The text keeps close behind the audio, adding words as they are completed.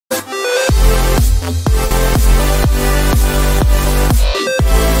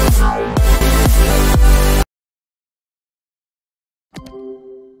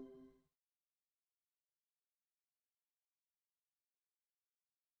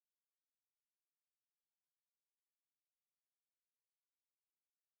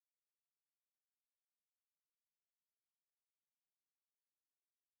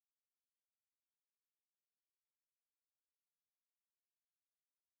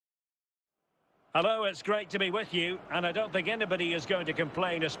Hello, it's great to be with you, and I don't think anybody is going to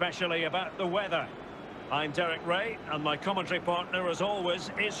complain, especially about the weather. I'm Derek Ray, and my commentary partner, as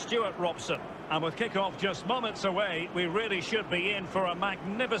always, is Stuart Robson. And with kick-off just moments away, we really should be in for a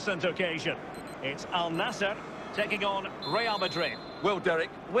magnificent occasion. It's Al Nassr taking on Real Madrid. Well, Derek,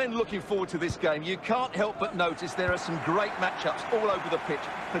 when looking forward to this game, you can't help but notice there are some great matchups all over the pitch,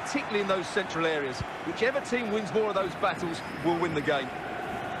 particularly in those central areas. Whichever team wins more of those battles will win the game.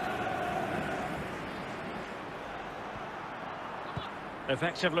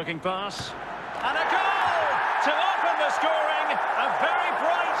 Effective looking pass. And a goal to open the scoring. A very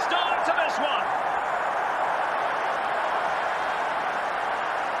bright start to this one.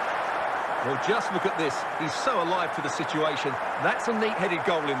 Well, just look at this. He's so alive to the situation. That's a neat-headed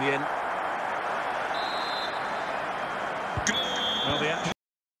goal in the end. Well, the action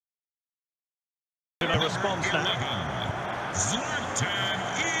response now.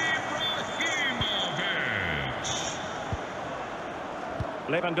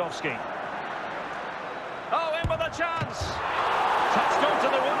 Lewandowski. Oh, in with a chance. Touched onto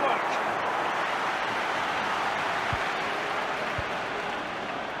the woodwork.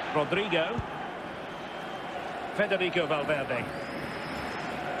 Rodrigo. Federico Valverde.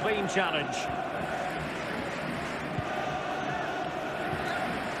 Clean challenge.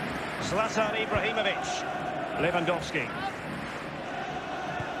 Zlatan Ibrahimovic. Lewandowski.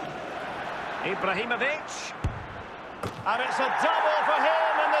 Ibrahimovic. And it's a double for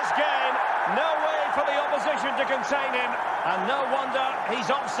him in this game. No way for the opposition to contain him. And no wonder he's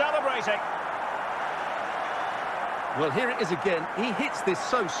off celebrating. Well, here it is again. He hits this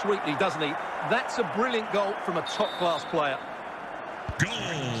so sweetly, doesn't he? That's a brilliant goal from a top-class player.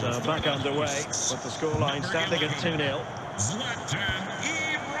 So back underway with the scoreline standing at 2-0. Zlatan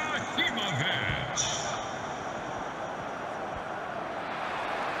Ibrahimovic.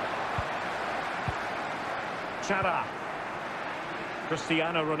 Chara.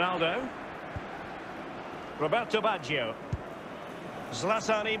 Cristiano Ronaldo. Roberto Baggio.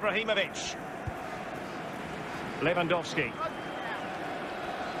 Zlatan Ibrahimovic. Lewandowski.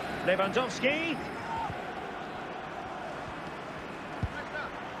 Lewandowski.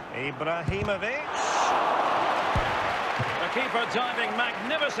 Ibrahimovic. The keeper diving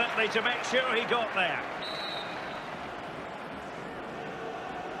magnificently to make sure he got there.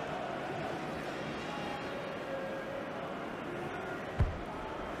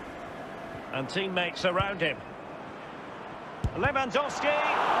 And teammates around him. Lewandowski.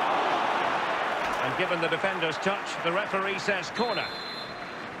 And given the defender's touch, the referee says corner.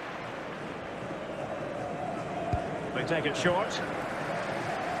 They take it short.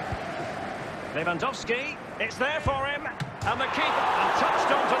 Lewandowski. It's there for him. And the keeper and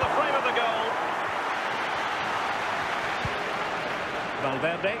touched onto the frame of the goal.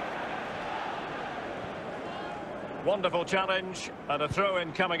 Valverde. Wonderful challenge. And a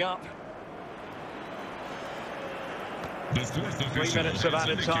throw-in coming up. 3 minutes of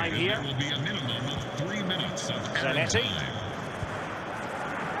added time here. There will be a minimum of 3 minutes of Zanetti.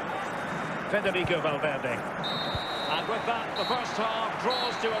 Federico Valverde. And with that, the first half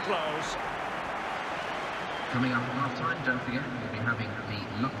draws to a close. Coming up at half-time, don't forget, we'll be having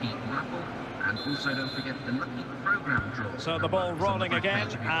the Lucky Raffle, and also don't forget the Lucky Programme draw. So the ball rolling again,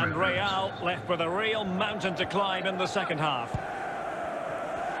 and Real left with a real mountain to climb in the second half.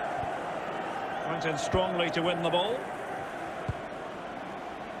 Went in strongly to win the ball.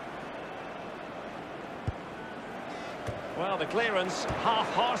 Well, the clearance,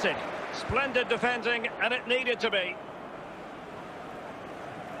 half-hearted. Splendid defending, and it needed to be.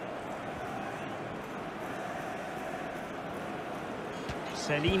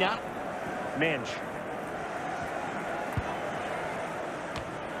 Selina. Minge.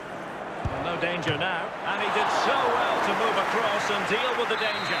 Well, no danger now. And he did so well to move across and deal with the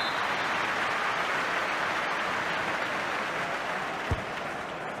danger.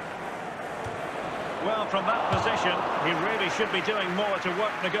 Well, from that position, he really should be doing more to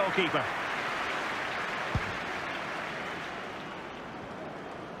work the goalkeeper.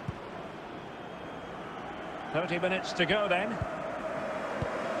 "30 minutes to go then.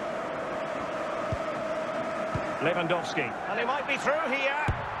 Lewandowski. And he might be through here.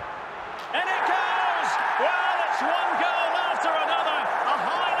 And it goes! Well, it's one goal after another. A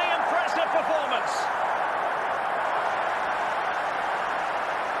highly impressive performance.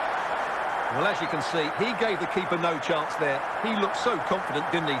 Well, as you can see, he gave the keeper no chance there. He looked so confident,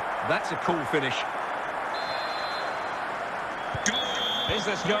 didn't he? That's a cool finish. Is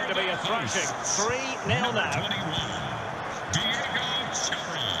this going to be a thrashing? 3-0 now.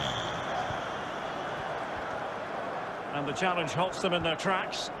 And the challenge halts them in their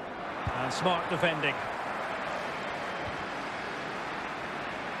tracks. And smart defending.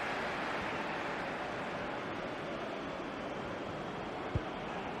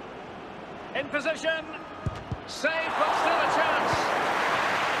 In position. Save, but still a chance.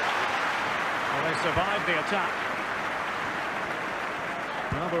 Well, they survived the attack.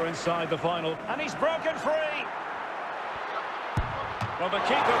 Now we're inside the final. And he's broken free. Well, the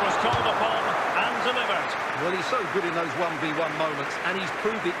keeper was called upon and delivered. Well, he's so good in those 1v1 moments, and he's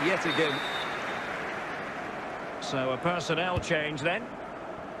proved it yet again. So a personnel change then.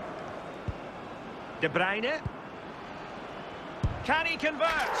 De Bruyne. Can he convert?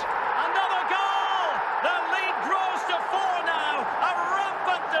 Another goal! The lead grows to 4 now. A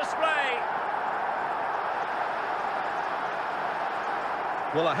rampant display.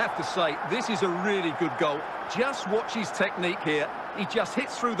 Well, I have to say, this is a really good goal. Just watch his technique here. He just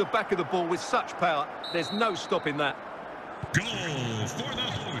hits through the back of the ball with such power. There's no stopping that. Goal for the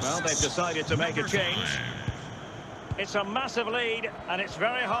hosts. Well, they've decided to make a change. 5. It's a massive lead, and it's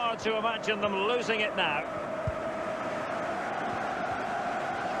very hard to imagine them losing it now.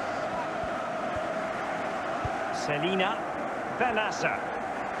 Selina, then Nassr.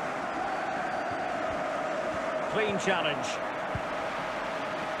 Clean challenge.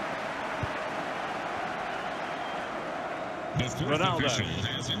 The fourth Ronaldo. official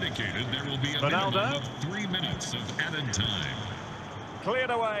has indicated there will be a Ronaldo. minimum of 3 minutes of added time. Cleared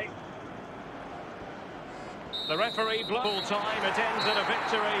away. The referee full time. It ends in a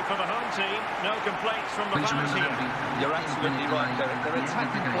victory for the home team. No complaints from the Please fans remember here. that You're absolutely right, Derek. Their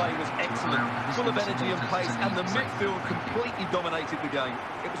attacking play was excellent, full of energy and pace, and the midfield completely dominated the game.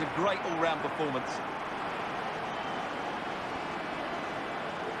 It was a great all-round performance.